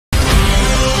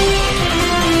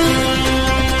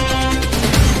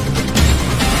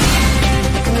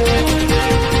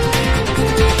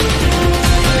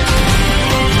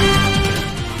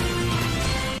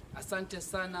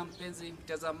sana mpenzi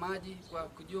mtazamaji kwa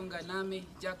kujiunga nami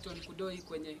Jackton Kudoi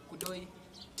kwenye Kudoi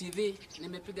TV.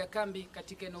 Nimepiga kambi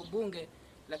katika eneo bunge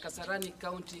la Kasarani,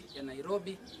 kaunti ya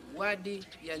Nairobi, wadi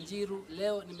ya Njiru.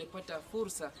 Leo nimepata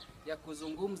fursa ya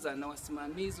kuzungumza na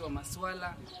wasimamizi wa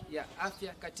masuala ya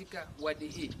afya katika wadi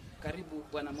hii. Karibu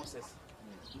Bwana Moses.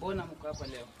 Mbona mko hapa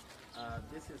leo?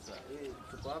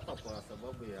 Tuko hapa kwa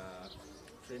sababu ya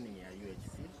training ya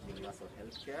UHC, Universal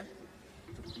Healthcare,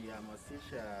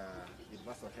 tukihamasisha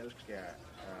Universal Healthcare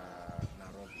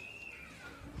Nairobi.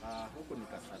 Huku ni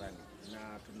Kasarani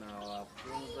na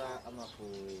tunawafunza ama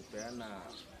kupeana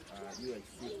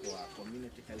UHC kwa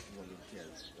community health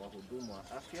volunteers, wahudumu wa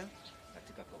afya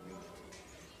katika community.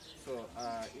 So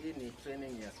hii ni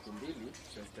training ya siku mbili,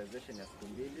 sensitization ya siku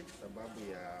mbili, sababu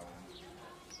ya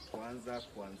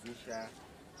kuanzisha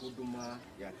huduma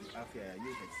ya kiafya ya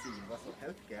UHC Universal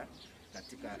Healthcare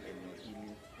katika eneo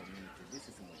hili community. This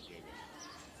is Mwengenye.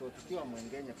 So tukiwa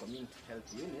Mwengenye Community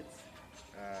Health Units,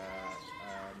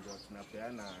 ndio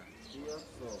tunapeana hiyo.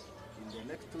 So in the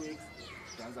next 2 weeks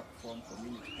tutaanza kuform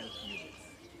community health units.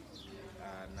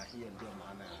 Na hiyo ndio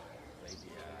maana zaidi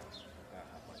ya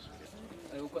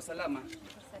hapa. Uko salama?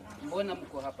 Mbona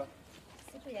mko hapa?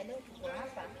 Siku ya leo tuko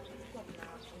hapa tulikuwa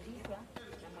tunafundishwa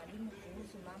na mwalimu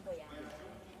kuhusu mambo ya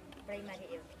primary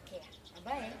health care,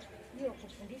 ambaye hiyo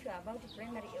kufundishwa about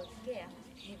primary health care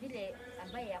ni vile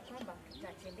ambaye ya kwamba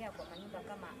tutatembea kwa manyumba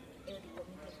kama health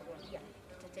community volunteer,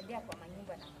 tutatembea kwa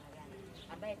manyumba na magari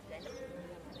ambaye tutaenda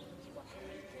kuhudumia wananchi wa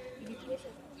ili tuweze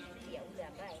kufikia ule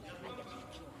ambaye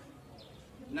hajafikiwa.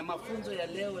 Na mafunzo ya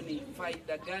leo ni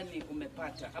faida gani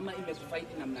umepata ama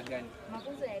imekufaidi namna gani?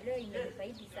 Mafunzo ya leo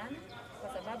imenifaidi sana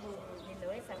kwa sababu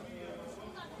nimeweza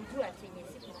kujua chenye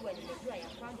sikuwa nimejua ya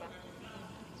kwamba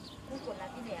kuko na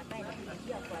vile ambaye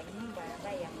nakuingia kwa nyumba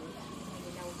ambaye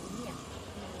ninahudumia,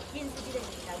 jinsi vile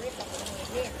ninaweza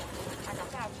kumweleza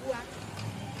anafaa kuwa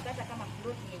kata kama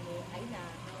ploti yenye aina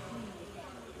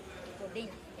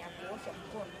kodeni ya kuosha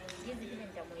mkono, jinsi vile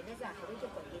nitamweleza ataweke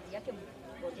kwa geti yake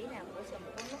kodeni ya kuosha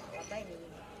mkono ambaye ni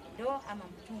ndoo ama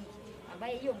mtungi,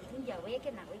 ambaye hiyo mtungi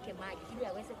aweke na aweke maji ili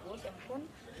aweze kuosha mkono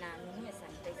na anunue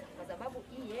sanitizer, kwa sababu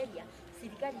hii area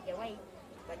serikali haijawahi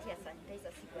kupatia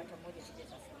sanitizer siku hata moja zile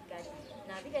za serikali,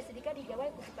 na vile serikali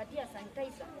haijawahi kutupatia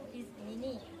sanitizer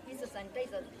hizo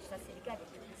sanitizer za serikali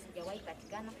sijawahi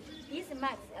patikana, hizi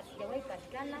masks hazijawahi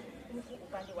patikana huku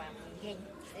upande wa Mwengenye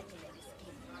settlement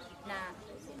scheme, na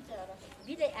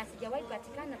vile asijawahi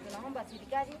patikana. Tunaomba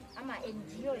serikali ama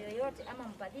NGO yoyote ama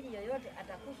mfadhili yoyote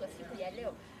atakuswa siku ya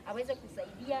leo aweze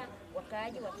kusaidia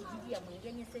wakaaji wa kijiji ya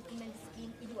Mwengenye settlement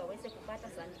scheme ili waweze kupata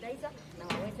sanitizer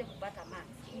na waweze kupata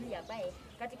mask, ili ambaye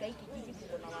katika hii kijiji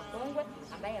kuko na wakongwe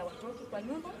ambaye hawatoki kwa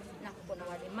nyumba na kuko na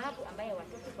walemavu ambaye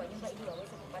hawatoki kwa nyumba ili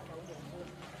waweze kupata ule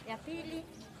huduma. Ya pili,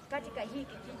 katika hii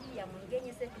kijiji ya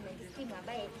Mwengenye settlement scheme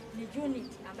ambaye ni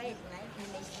unit ambaye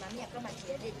nimeisimamia kama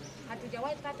TLA,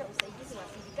 hatujawahi pata usaidizi wa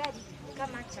serikali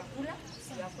kama chakula.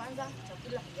 Ya kwanza,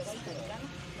 chakula hajawahi patikana.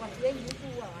 Watu wengi huku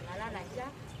huwa wanalala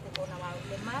njaa, kuko na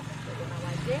walemavu, kuko na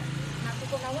wazee na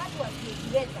kuko na watu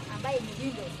wasiojiweza ambaye ni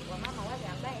windows, wamama wale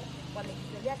ambaye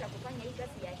wamejitolea hata kufanya hii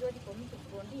kazi ya health community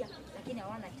volunteer, lakini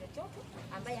hawana chochote,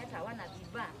 ambaye hata hawana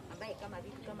vifaa ambaye kama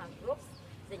vitu kama gloves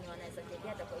zenye wanaweza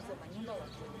tembea hata kwa hizo manyumba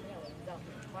wakihudumia wenzao.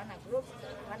 Hawana gloves,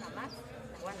 hawana mask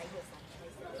na hawana hiyo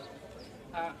sanitizer.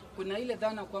 Kuna ile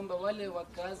dhana kwamba wale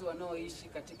wakazi wanaoishi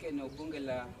katika eneo bunge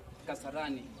la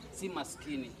Kasarani si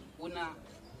maskini.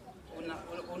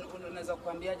 Unaweza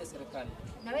kuambiaje serikali?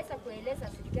 Naweza kueleza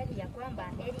serikali ya kwamba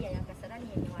area ya Kasarani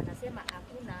yenye wanasema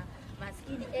hakuna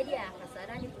maskini, area ya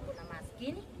Kasarani kuko na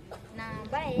maskini, na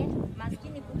ambaye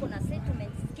maskini kuko na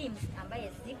settlement schemes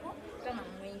ambaye ziko kama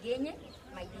Mwengenye,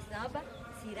 Maidisaba,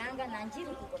 Siranga na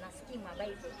Njiru kuko na scheme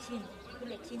ambayo iko chini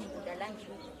kule chini Budalangi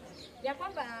huko. Ya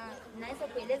kwamba naweza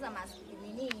kueleza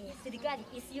serikali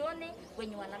isione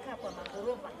wenye wanakaa kwa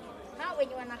magorofa.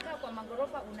 Wenye wanakaa kwa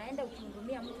magorofa, unaenda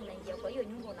ukihudumia mtu unaingia kwa hiyo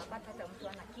nyumba unapata hata mtu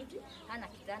hana kiti, hana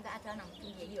kitanda, hata hana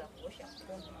mtungi hiyo ya kuosha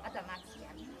mkono, hata maji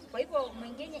yani. Kwa hivyo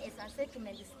Mwengenye as a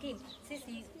settlement scheme,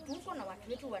 sisi tuko na watu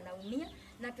wetu wanaumia,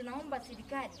 na tunaomba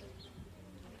serikali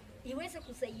iweze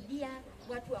kusaidia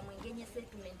watu wa Mwengenye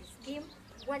settlement scheme,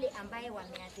 wale ambaye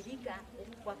wameathirika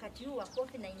wakati huu wa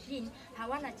COVID-19,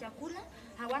 hawana chakula,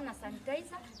 hawana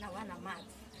sanitizer na hawana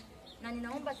maji. Na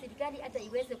ninaomba serikali hata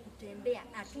iweze kutembea,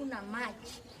 hatuna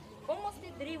maji. Almost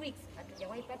 3 weeks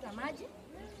hatujawahi pata maji.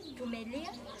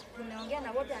 Tumelia, tumeongea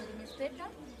na water administrator,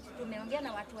 tumeongea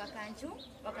na watu wa Kanju,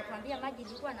 wakatuambia maji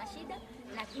ilikuwa na shida,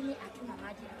 lakini hatuna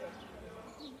maji leo.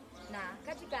 Na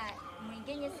katika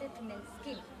Mwengenye settlement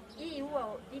scheme hii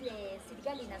huwa vile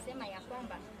serikali inasema ya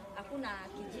kwamba hakuna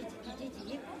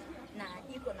kijiji hiko, na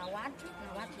iko na watu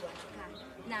wakikaa.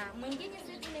 Na mwingine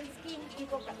settlement scheme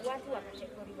iko watu wa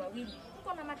kategori wawili,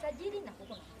 kuko na matajiri na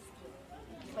kuko na maskini.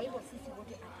 Kwa hivyo sisi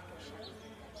wote hatutosha.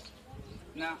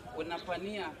 Na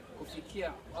unapania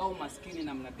kufikia au maskini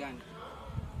namna gani?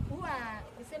 Huwa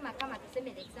kusema kama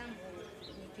tuseme example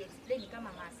nikiexplain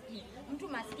kama maskini. Mtu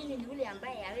maskini ni yule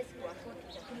ambaye hawezi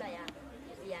kuafford chakula ya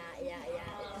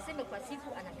tuseme kwa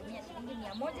siku anatumia shilingi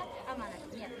 100 ama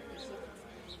anatumia 50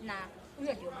 shillings. Na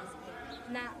huyo ndio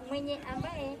maskini. Na mwenye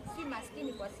ambaye si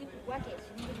maskini kwa siku kwake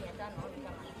shilingi 500 au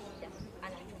kama shida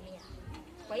anatumia.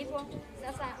 Kwa hivyo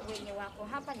sasa wenye wako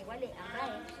hapa ni wale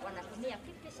ambaye wanatumia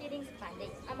 50 shillings per day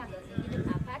ama ndio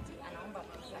zingine apati anaomba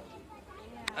pesa.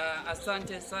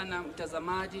 Asante sana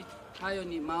mtazamaji. Hayo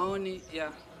ni maoni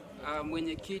ya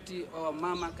mwenyekiti wa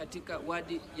mama katika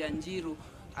wadi ya Njiru,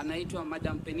 anaitwa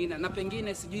Madam Penina. Na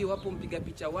pengine sijui wapo mpiga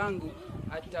picha wangu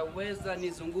ataweza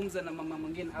nizungumza na mama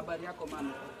mwingine. Habari yako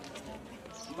mama?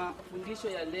 Mafundisho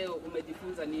ya leo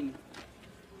umejifunza nini?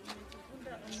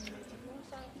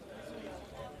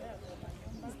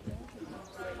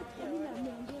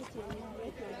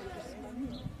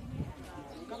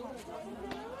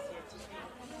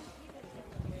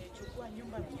 Tumechukua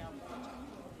nyumba 100.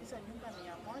 Hizo nyumba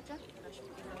 100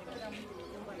 tunashukuru kila mtu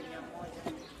nyumba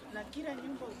 100. Na kila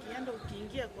nyumba ukienda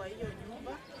ukiingia kwa hiyo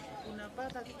nyumba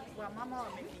unapata kwa mama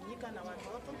wamefinyika na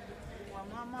watoto. Kwa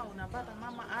mama unapata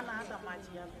mama ana hata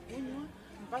maji ya kunywa,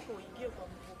 mpaka uingie kwa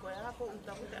mfuko yako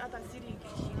utakuta hata shilingi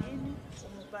 20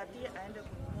 umpatie aende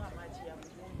kununua maji ya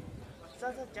kunywa.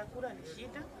 Sasa chakula ni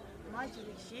shida, maji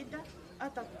ni shida,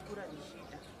 hata kukula ni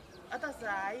shida. Hata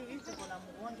saa hii tuko na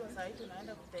mgonjwa, saa hii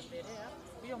tunaenda kutembelea.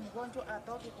 Huyo mgonjwa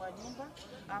atoke kwa nyumba,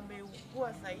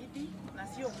 ameugua zaidi na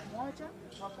sio mmoja,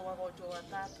 wako wagonjwa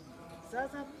 3.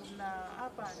 Sasa kuna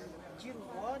hapa Njiru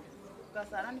ward,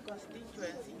 Kasarani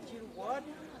constituency Njiru ward,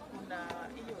 kuna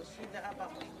hiyo shida hapa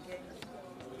Bunge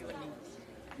unit.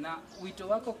 Na wito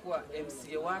wako kwa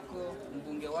MCA wako,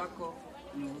 mbunge wako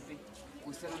ni upi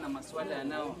kuhusiana na masuala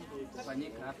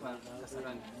yanayofanyika hapa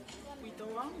Kasarani? Wito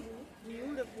wangu ni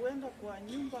ule kuenda kwa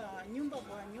nyumba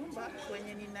kwa nyumba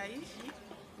kwenye ninaishi,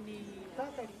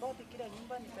 nipate ripoti kila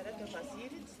nyumba, nipeleke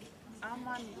facilities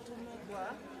ama nitume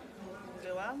kwa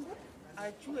mbunge wangu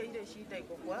ajue ile shida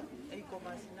iko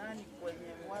mashinani kwenye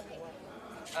watu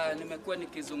wako. Nimekuwa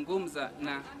nikizungumza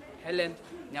na Helen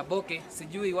Nyaboke,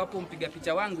 sijui iwapo mpiga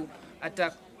picha wangu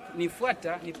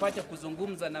atanifuata nipate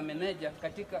kuzungumza na meneja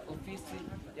katika ofisi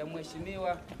ya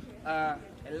mheshimiwa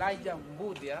Elijah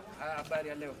Mbudia. Habari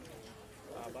ya leo?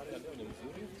 Habari ya leo ni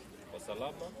mzuri, kwa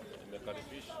salama.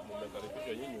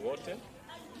 Mmekaribishwa nyinyi wote,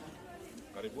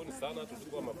 karibuni sana.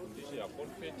 Tulikuwa mafundisho ya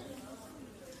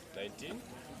COVID-19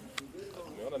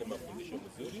 tumeona ni mafundisho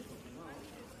mzuri.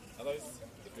 Otherwise,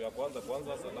 kitu ya kwanza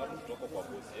salamu kutoka kwa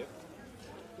bosi yetu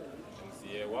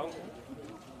MCA wangu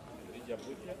Elijah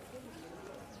Mbudia.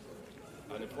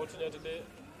 Unfortunately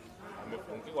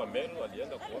amefungiwa Meru,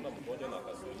 alienda kuona mmoja na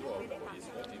akasuiliwa huko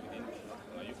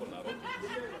na yuko Nairobi.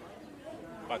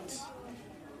 But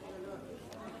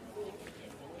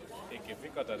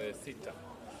ikifika tarehe 6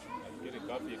 nafikiri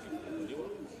kambi ikifunguliwa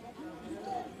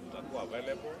tutakuwa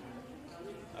available.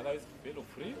 Otherwise feel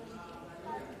free.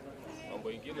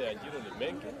 Mambo ingine ya Njiru ni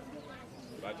mengi,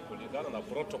 but kulingana na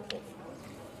protocol,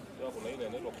 ndio kuna ile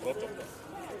inaitwa protocol.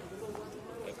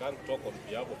 I can't talk on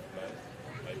behalf of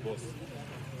my boss.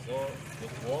 So ni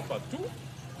kuomba tu,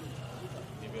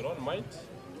 if you don't mind,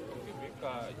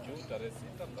 ukifika juu tarehe 6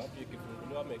 kambi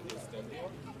ikifunguliwa ama ikistendiwa,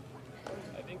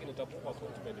 I think nitakuwa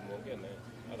appointment muongee naye.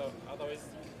 Otherwise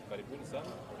karibuni sana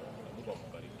na Mungu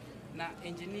ambariki. Na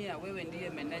engineer, wewe ndiye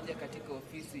meneja katika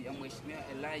ofisi ya mheshimiwa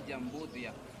Elijah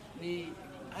Mbudia. Ni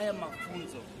haya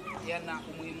mafunzo yana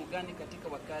umuhimu gani katika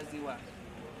wakazi wa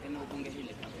eneo bunge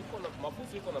hili?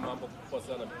 Mafunzo iko na mambo kubwa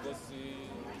sana because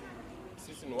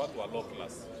sisi ni watu wa low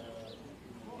class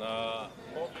na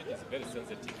COVID is very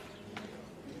sensitive.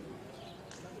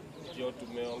 Ndio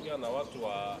tumeongea na watu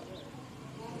wa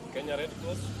Kenya Red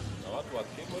Cross na watu wa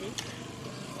Kigori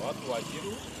na watu wa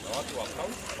Njiru na watu wa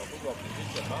county wakuja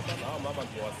wafundishe mama, na hao mama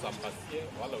ndio wasambazie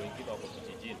wale wengine wako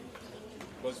kijijini,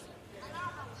 because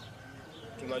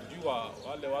tunajua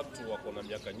wale watu wako na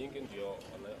miaka nyingi ndio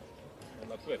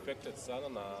wanakuwa affected sana,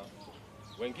 na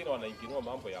wengine wanaingiliwa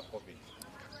mambo ya COVID.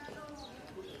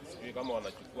 Sijui kama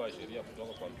wanachukua sheria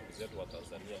kutoka kwa ndugu zetu wa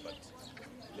Tanzania, but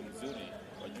ni mzuri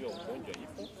wajue ugonjwa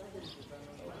ipo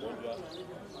na ugonjwa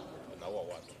unaua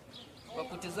watu. Kwa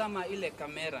kutizama ile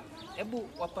kamera, hebu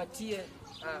wapatie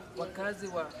wakazi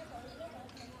wa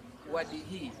wadi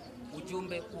hii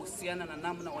ujumbe kuhusiana na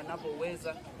namna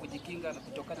wanavyoweza kujikinga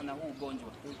kutokana na huu ugonjwa.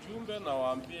 Ujumbe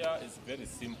nawaambia is very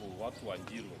simple, watu wa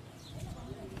Njiru.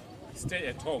 stay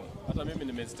at home. Hata mimi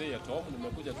nimestay at home,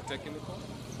 nimekuja tu technical.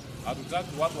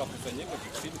 Hatutaki watu wakusanyike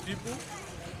 15 people.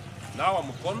 Nawa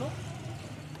mkono.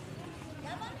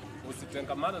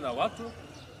 Usitengamane na watu,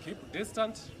 keep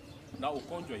distant na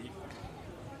ugonjwa hii.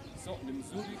 So ni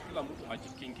mzuri kila mtu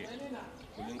ajikinge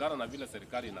kulingana na vile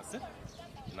serikali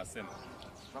inasema.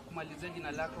 Kwa kumalizia,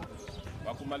 jina lako?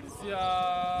 Kwa kumalizia,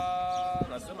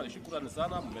 nasema ni shukrani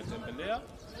sana, mmetembelea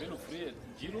feel free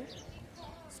Jiro.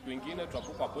 Siku nyingine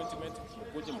tutakupa appointment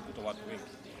mkuje mkuta watu wengi.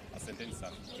 Asanteni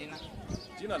sana.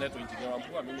 Jina naitwa Engineer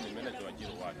Wambua, mimi ni manager wa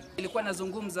Jiro Ward. Nilikuwa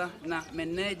nazungumza na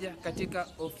meneja katika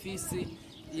ofisi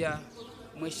ya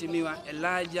Mheshimiwa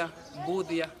Elijah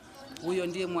Mbudhia. Huyo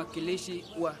ndiye mwakilishi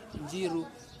wa Jiro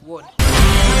Ward.